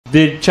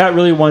the chat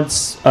really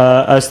wants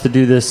us to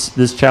do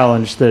this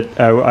challenge that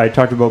I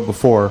talked about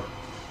before,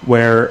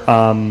 where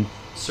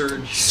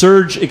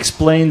Surge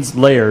explains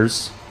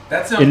layers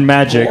in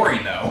Magic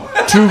boring, though.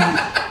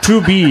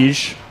 to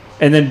Beej,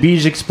 and then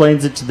Beej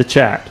explains it to the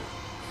chat.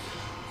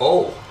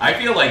 Oh, I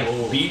feel like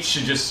Beej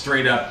should just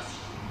straight up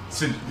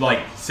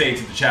say it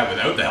to the chat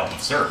without the help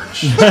of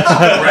Surge,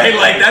 right?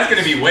 Like that's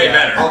going to be way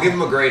better. I'll give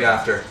him a grade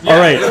after. Yeah.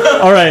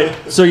 All right.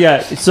 So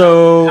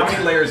how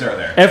many layers are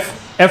there?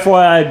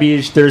 FYI,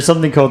 Beej, there's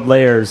something called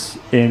layers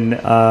in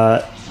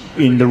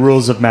the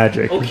rules of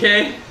Magic.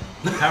 Okay.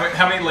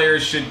 How many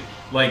layers should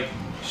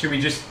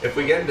we just? If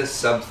we get into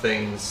sub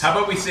things, how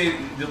about we say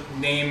the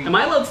name? Am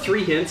I allowed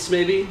 3 hints,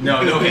 maybe?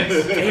 No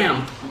hints.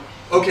 Damn.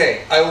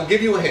 Okay, I will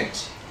give you a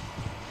hint.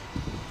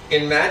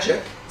 In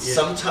Magic,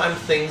 sometimes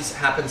things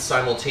happen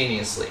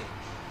simultaneously.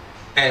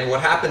 And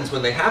what happens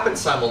when they happen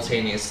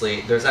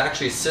simultaneously, there's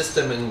actually a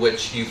system in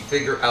which you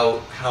figure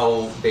out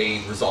how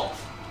they resolve.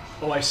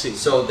 Oh, I see.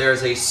 So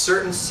there's a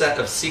certain set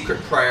of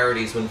secret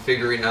priorities when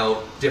figuring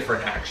out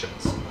different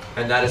actions.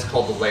 And that is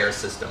called the layer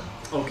system.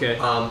 Okay.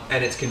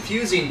 And it's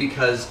confusing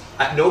because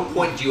at no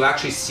point do you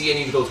actually see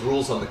any of those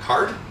rules on the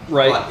card.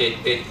 Right. But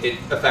it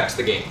affects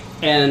the game.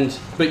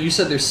 But you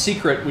said they're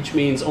secret, which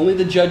means only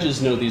the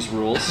judges know these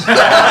rules.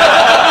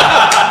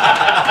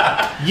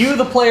 You,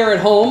 the player at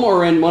home,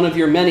 or in one of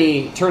your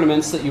many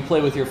tournaments that you play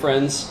with your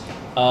friends,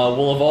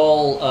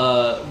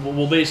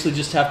 will basically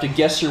just have to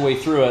guess your way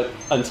through it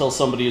until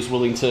somebody is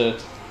willing to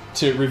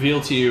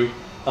reveal to you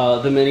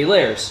the many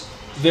layers.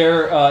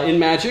 There, in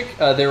Magic,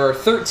 there are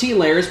 13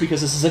 layers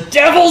because this is a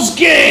devil's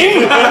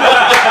game!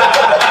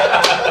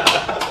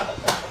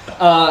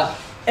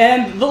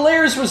 And the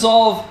layers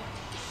resolve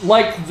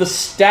like the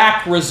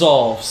stack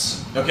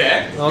resolves.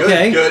 Okay.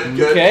 Good.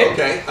 Okay.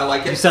 Okay, I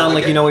like it. You sound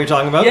like you know what you're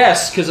talking about.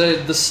 Yes, because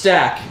the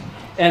stack.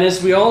 And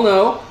as we all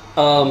know,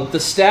 the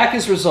stack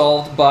is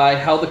resolved by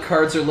how the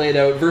cards are laid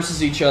out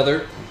versus each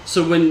other.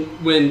 So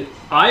when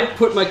I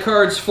put my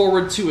cards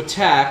forward to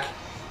attack,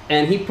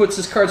 and he puts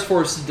his cards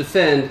forward to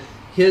defend,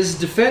 his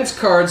defense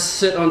cards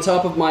sit on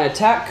top of my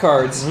attack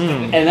cards,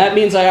 and that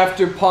means I have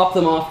to pop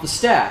them off the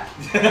stack.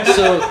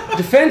 So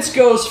defense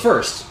goes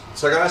first.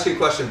 So I gotta ask you a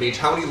question, Beej.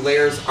 How many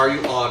layers are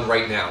you on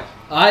right now?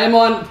 I am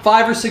on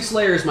 5 or 6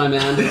 layers, my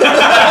man. Good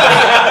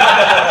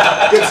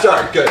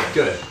start.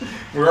 Good.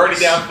 We're already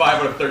down 5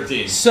 out of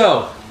 13.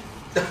 So,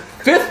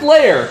 5th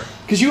layer,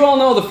 because you all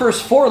know the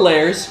first 4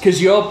 layers, because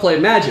you all play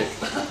Magic.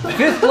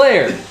 5th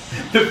layer.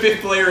 The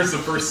 5th layer is the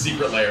first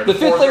secret layer. The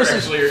 5th layer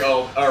actually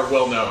are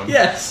well known.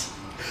 Yes.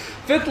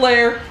 5th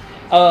layer,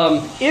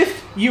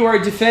 if you are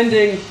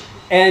defending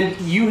and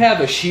you have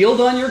a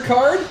shield on your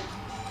card,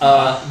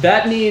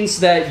 that means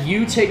that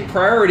you take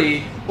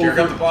priority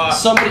over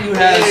somebody who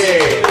has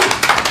a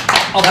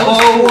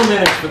bow 4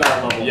 minutes for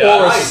that level.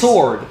 or a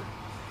sword.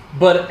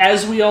 But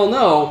as we all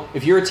know,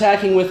 if you're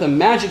attacking with a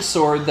magic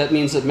sword, that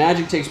means that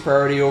magic takes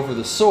priority over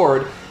the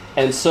sword.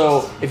 And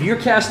so if you're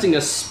casting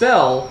a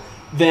spell,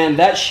 then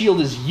that shield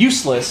is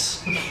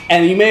useless,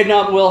 and you may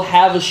not well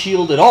have a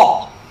shield at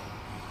all.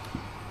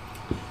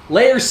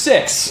 Layer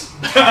 6.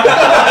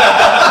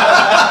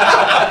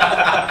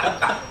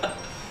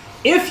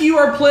 If you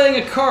are playing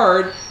a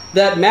card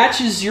that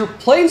matches your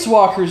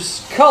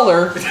Planeswalker's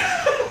color,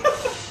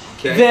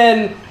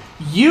 then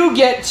you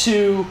get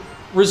to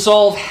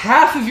resolve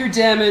half of your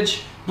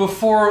damage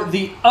before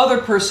the other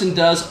person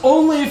does,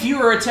 only if you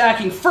are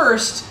attacking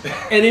first,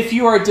 and if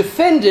you are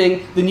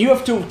defending, then you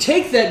have to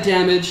take that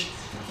damage,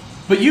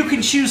 but you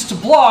can choose to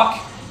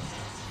block.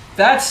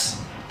 That's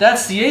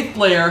the 8th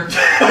layer.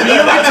 But you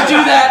don't get to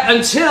do that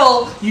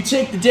until you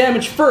take the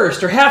damage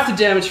first, or half the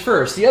damage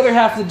first. The other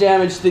half of the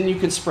damage, then you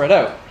can spread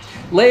out.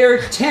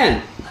 Layer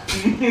 10.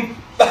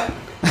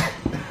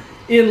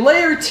 In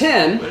layer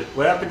 10...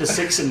 What happened to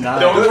 6 and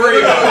 9? Don't worry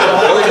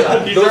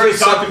about it. Those are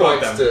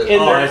sub-points.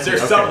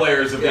 There's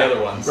sub-layers of the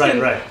other ones.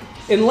 Right.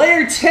 In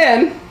layer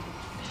 10,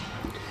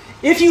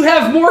 if you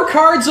have more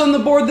cards on the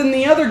board than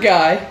the other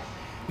guy,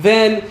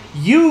 then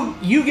you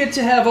get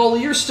to have all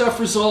of your stuff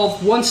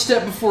resolved one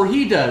step before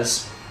he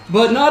does.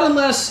 But not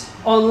unless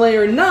on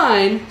layer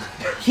 9,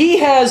 he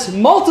has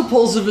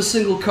multiples of a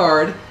single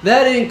card.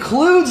 That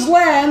includes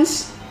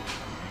lands.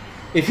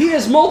 If he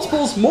has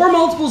more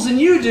multiples than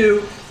you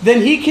do,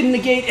 then he can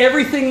negate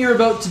everything you're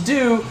about to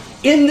do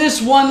in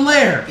this one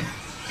layer.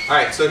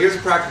 Alright, so here's a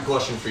practical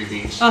question for you,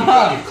 Beej.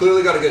 You've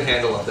clearly got a good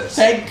handle of this.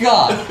 Thank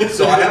God.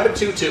 So I have a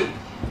 2-2.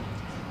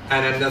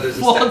 And I know there's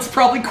a Well, it's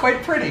probably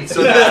quite pretty.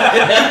 So that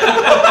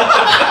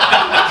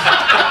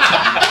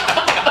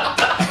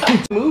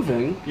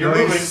Moving. You're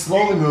moving.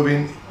 Slowly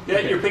moving. Yeah,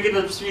 you're picking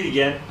up speed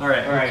again. All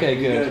right. Okay,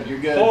 good. You're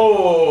good.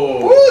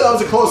 Oh! Woo, that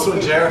was a close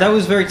one, Jared. That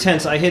was very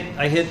tense. I hit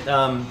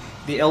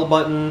the L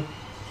button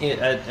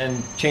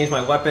and changed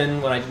my weapon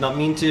when I did not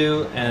mean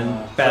to, and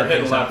bad Hit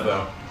things left, happened.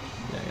 though.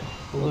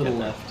 Yeah. A little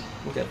left.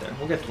 We'll get there.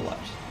 We'll get to the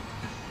left.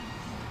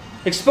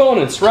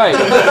 Exponents, right.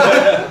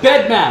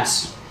 Bed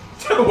mass.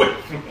 Wait.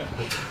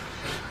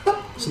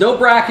 There's no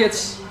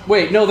brackets.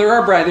 Wait, no, there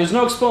are brackets. There's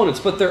no exponents,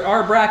 but there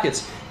are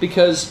brackets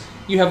because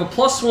you have a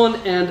 +1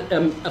 and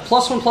a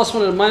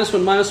 +1/+1 and a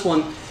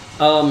 -1/-1,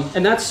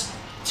 and that's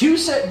two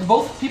set.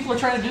 Both people are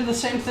trying to do the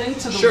same thing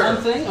to the one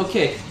thing.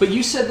 Okay, but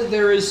you said that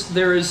there's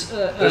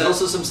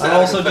also some static. I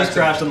also just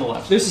crashed on the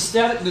left. There's a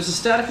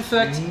static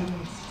effect.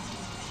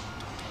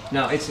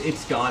 No,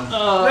 it's gone.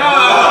 No.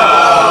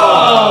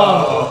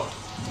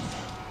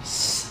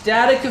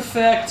 Static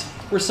effect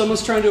where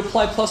someone's trying to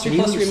apply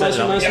 +3/+3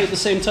 -1/-1 at the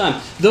same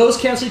time. Those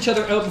cancel each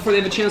other out before they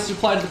have a chance to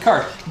apply to the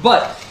card.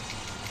 But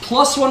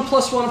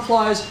 +1/+1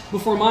 applies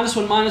before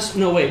 -1/-1.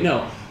 No, wait,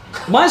 no.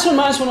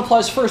 -1/-1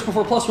 applies first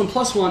before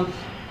 +1/+1,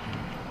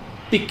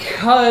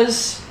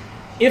 because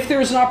if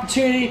there is an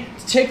opportunity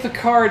to take the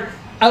card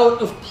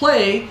out of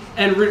play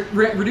and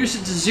reduce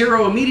it to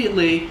 0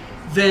 immediately,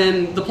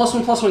 then the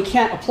 +1/+1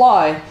 can't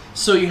apply.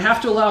 So you have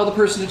to allow the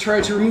person to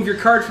try to remove your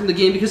card from the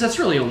game, because that's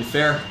really only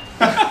fair.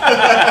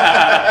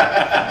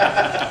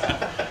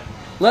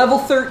 Level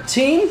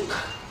 13.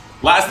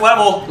 Last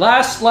level.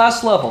 Last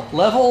level.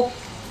 Level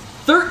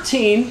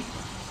 13,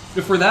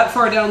 if we're that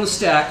far down the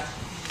stack.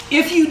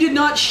 If you did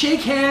not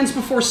shake hands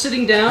before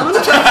sitting down,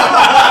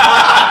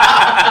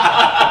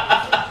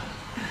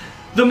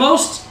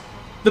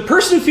 the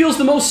person who feels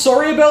the most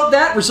sorry about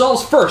that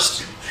resolves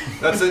first.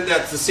 That's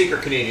the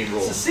secret Canadian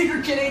rule. It's a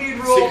secret Canadian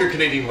rule. Secret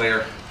Canadian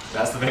layer.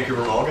 That's the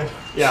Vancouver Mulligan?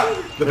 Yeah.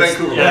 The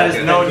Vancouver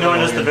Mulligan. Mulligan. Known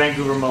as the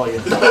Vancouver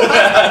Mulligan.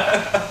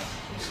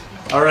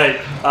 All right.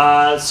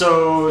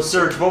 So,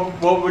 Serge,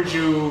 what would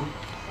you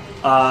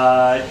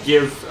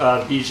give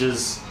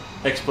Beej's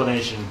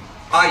explanation?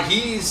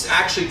 He's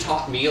actually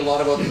taught me a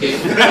lot about the game.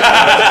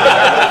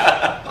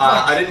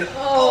 I didn't.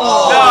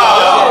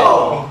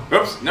 No!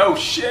 Oops! No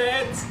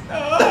shit!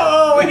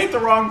 Oh, I hit the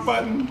wrong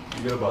button.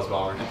 You get a buzz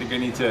bomber. I think I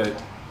need to.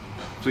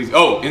 Please.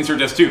 Oh,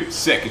 insert S2.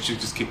 Sick. It should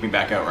just kick me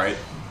back out, right?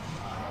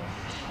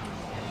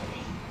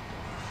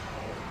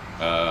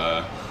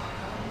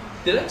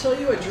 Did I tell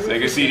you I drew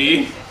Sega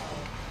CD?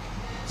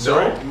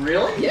 Sorry?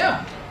 Really?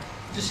 Yeah.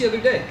 Just the other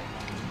day.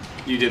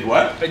 You did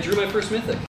what? I drew my first mythic.